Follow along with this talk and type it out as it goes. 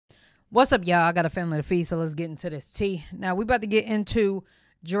What's up, y'all? I got a family to feed, so let's get into this tea. Now, we about to get into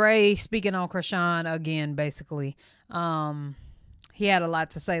Dre speaking on Chrisean again, basically. He had a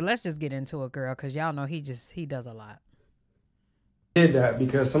lot to say. Let's just get into it, girl, because y'all know he does a lot. Did that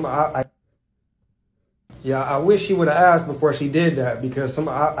because I wish she would have asked before she did that, because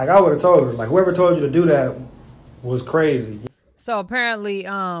I would have told her, like, whoever told you to do that was crazy. So apparently,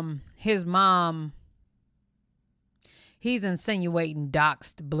 his mom, he's insinuating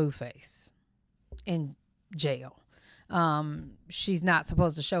doxed Blueface in jail. She's not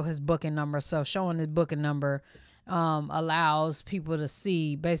supposed to show his booking number, so showing his booking number allows people to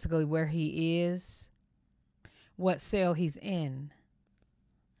see basically where he is, what cell he's in,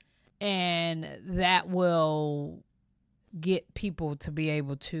 and that will get people to be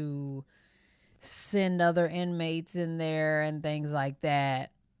able to send other inmates in there and things like that.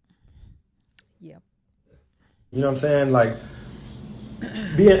 Yep. You know what I'm saying? Like,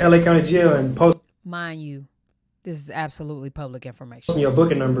 be in LA County Jail and post. Mind you, this is absolutely public information. Posting your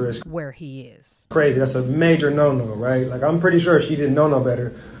booking number is where he is. Crazy. That's a major no-no, right? Like, I'm pretty sure she didn't know no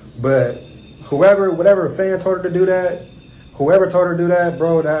better. But whatever fan told her to do that, whoever told her to do that,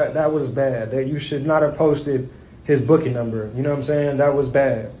 bro, that was bad. That you should not have posted his booking number. You know what I'm saying? That was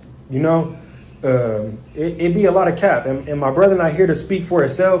bad. You know? It'd be a lot of cap. And my brother not here to speak for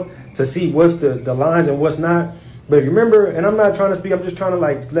himself to see what's the lines and what's not. But if you remember, and I'm not trying to speak, I'm just trying to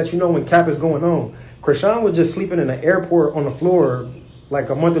like let you know when cap is going on. Chrisean was just sleeping in the airport on the floor like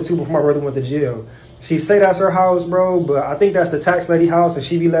a month or two before my brother went to jail. She say that's her house, bro, but I think that's the tax lady house, and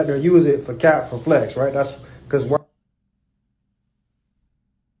she be letting her use it for cap, for flex, right? That's because what?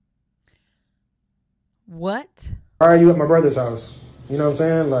 Why are you at my brother's house? You know what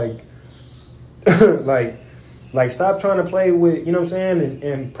I'm saying? Like, stop trying to play with, you know what I'm saying?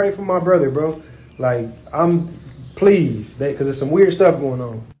 And pray for my brother, bro. Like, please, because there's some weird stuff going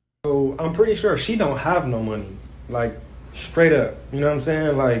on. So I'm pretty sure she don't have no money, like, straight up. You know what I'm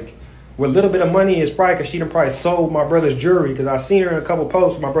saying? Like, with a little bit of money, it's probably because she done probably sold my brother's jewelry, because I seen her in a couple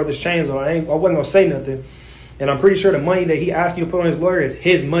posts with my brother's chains on. I wasn't gonna say nothing. And I'm pretty sure the money that he asked you to put on his lawyer is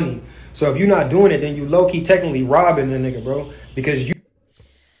his money. So if you're not doing it, then you low-key technically robbing the nigga, bro, because you.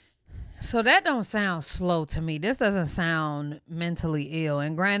 So that don't sound slow to me. This doesn't sound mentally ill.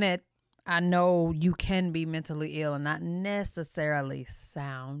 And granted, I know you can be mentally ill and not necessarily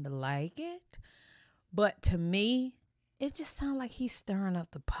sound like it. But to me, it just sounds like he's stirring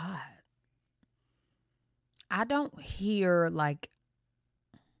up the pot. I don't hear like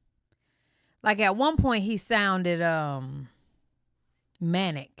at one point he sounded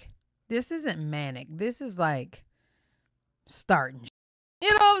manic. This isn't manic. This is like starting. You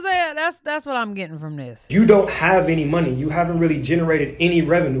know what I'm saying? That's what I'm getting from this. You don't have any money. You haven't really generated any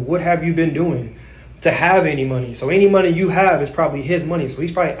revenue. What have you been doing to have any money? So any money you have is probably his money. So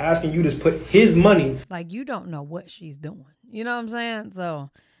he's probably asking you to put his money. Like, you don't know what she's doing. You know what I'm saying?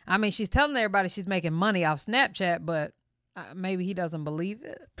 So, I mean, she's telling everybody she's making money off Snapchat, but maybe he doesn't believe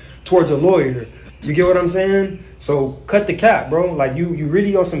it. Towards a lawyer. You get what I'm saying? So cut the cap, bro. Like, you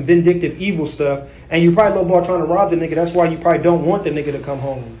really on some vindictive evil stuff, and you probably lowball trying to rob the nigga. That's why you probably don't want the nigga to come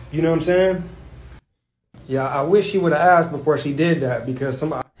home. You know what I'm saying? Yeah, I wish she would have asked before she did that, because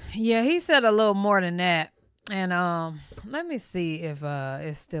yeah, he said a little more than that. And let me see if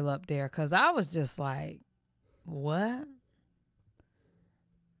it's still up there, because I was just like, what?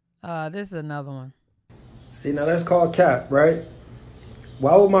 This is another one. See, now that's called cap, right?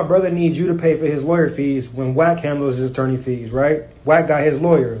 Why would my brother need you to pay for his lawyer fees when Wack handles his attorney fees, right? Wack got his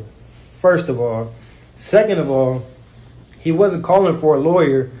lawyer, first of all. Second of all, he wasn't calling for a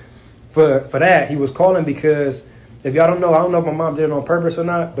lawyer for that. He was calling because, if y'all don't know, I don't know if my mom did it on purpose or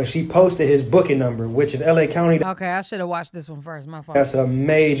not, but she posted his booking number, which in LA County. Okay, I should have watched this one first. My fault. That's a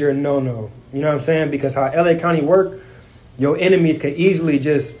major no-no. You know what I'm saying? Because how LA County work, your enemies could easily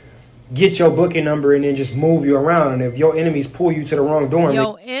just get your booking number and then just move you around. And if your enemies pull you to the wrong door,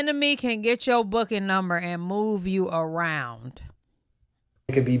 your enemy can get your booking number and move you around.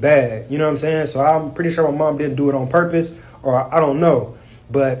 It could be bad. You know what I'm saying? So I'm pretty sure my mom didn't do it on purpose, or I don't know.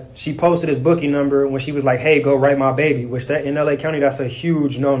 But she posted his booking number when she was like, hey, go write my baby, which that in LA County, that's a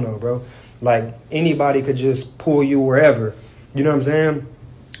huge no-no, bro. Like, anybody could just pull you wherever. You know what I'm saying?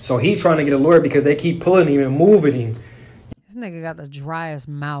 So he's trying to get a lawyer because they keep pulling him and moving him. This nigga got the driest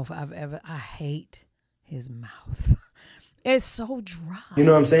mouth I've ever. I hate his mouth. It's so dry. You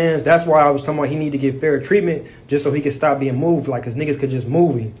know what I'm saying? That's why I was talking about he need to get fair treatment just so he could stop being moved. Like, cause niggas could just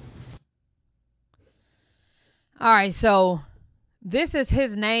move him. All right, so this is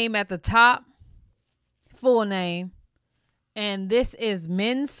his name at the top, full name, and this is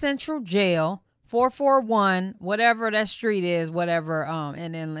Men's Central Jail 441, whatever that street is, whatever,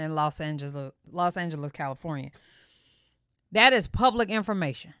 and in Los Angeles, California. That is public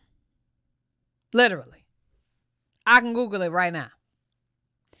information. Literally. I can Google it right now.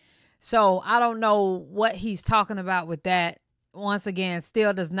 So I don't know what he's talking about with that. Once again,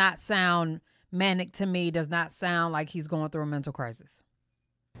 still does not sound manic to me. Does not sound like he's going through a mental crisis.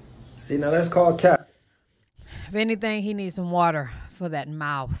 See, now that's called cap. If anything, he needs some water for that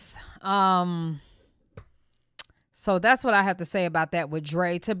mouth. So that's what I have to say about that with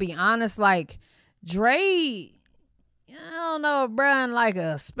Dre. To be honest, like Dre, I don't know, bruh, in like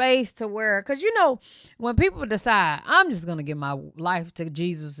a space to where, because you know, when people decide, I'm just going to give my life to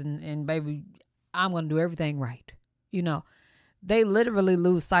Jesus and baby, I'm going to do everything right. You know, they literally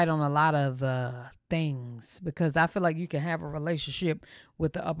lose sight on a lot of things, because I feel like you can have a relationship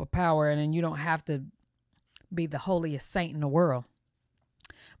with the upper power and then you don't have to be the holiest saint in the world.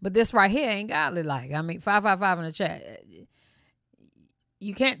 But this right here ain't godly like. I mean, 555 in the chat.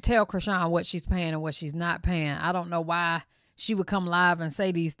 You can't tell Chrisean what she's paying and what she's not paying. I don't know why she would come live and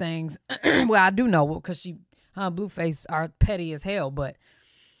say these things. Well, I do know, because her Blueface are petty as hell, but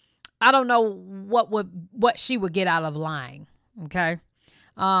I don't know what she would get out of lying. Okay.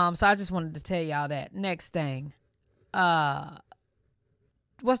 So I just wanted to tell y'all that. Next thing. What's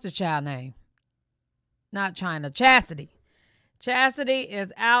the child name? Not China. Chastity. Chastity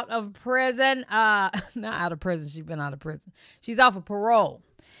is out of prison. Not out of prison. She's been out of prison. She's off of parole.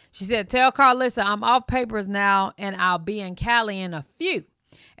 She said, tell Carlissa I'm off papers now and I'll be in Cali in a few.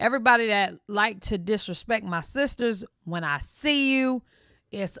 Everybody that like to disrespect my sisters, when I see you,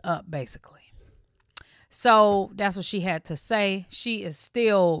 it's up, basically. So that's what she had to say. She is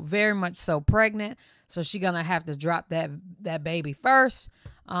still very much so pregnant. So she's going to have to drop that baby first.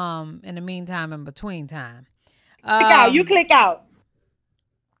 In the meantime, in between time. Click out. You click out.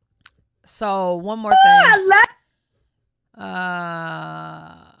 So one more thing.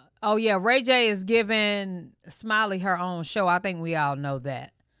 Oh yeah, Ray J is giving Smiley her own show. I think we all know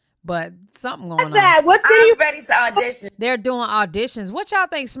that. But something going on. I'm ready to audition. They're doing auditions. What y'all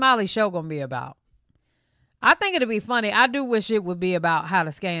think Smiley's show gonna be about? I think it'll be funny. I do wish it would be about how to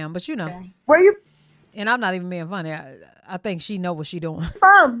scam, but you know. Where you? And I'm not even being funny. I think she know what she doing.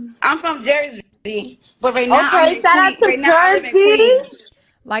 From? I'm from Jersey, but right now I live in Queens.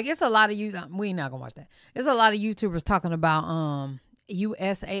 Like, it's a lot of you. We ain't not gonna watch that. There's a lot of YouTubers talking about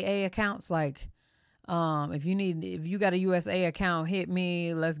USAA accounts. Like, if you got a USA account, hit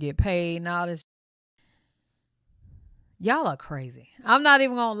me. Let's get paid and all this. Y'all are crazy. I'm not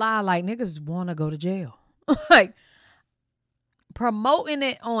even gonna lie. Like, niggas want to go to jail. Like, promoting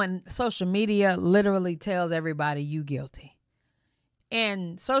it on social media literally tells everybody you guilty.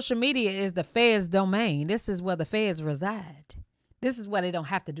 And social media is the feds' domain. This is where the feds reside. This is where they don't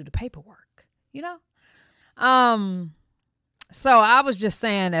have to do the paperwork, you know? So I was just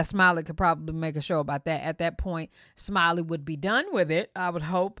saying that Smiley could probably make a show about that. At that point, Smiley would be done with it, I would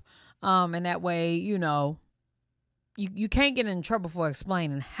hope. And that way, you know, you can't get in trouble for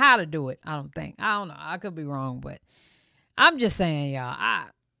explaining how to do it, I don't think. I don't know. I could be wrong, but I'm just saying, y'all, I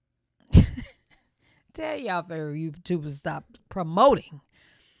tell y'all favorite YouTubers stop promoting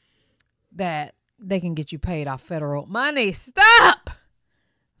that they can get you paid off federal money. Stop!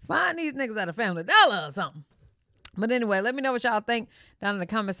 Find these niggas at a Family Dollar or something. But anyway, let me know what y'all think down in the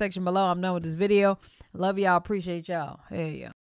comment section below. I'm done with this video. Love y'all. Appreciate y'all. Hey, y'all.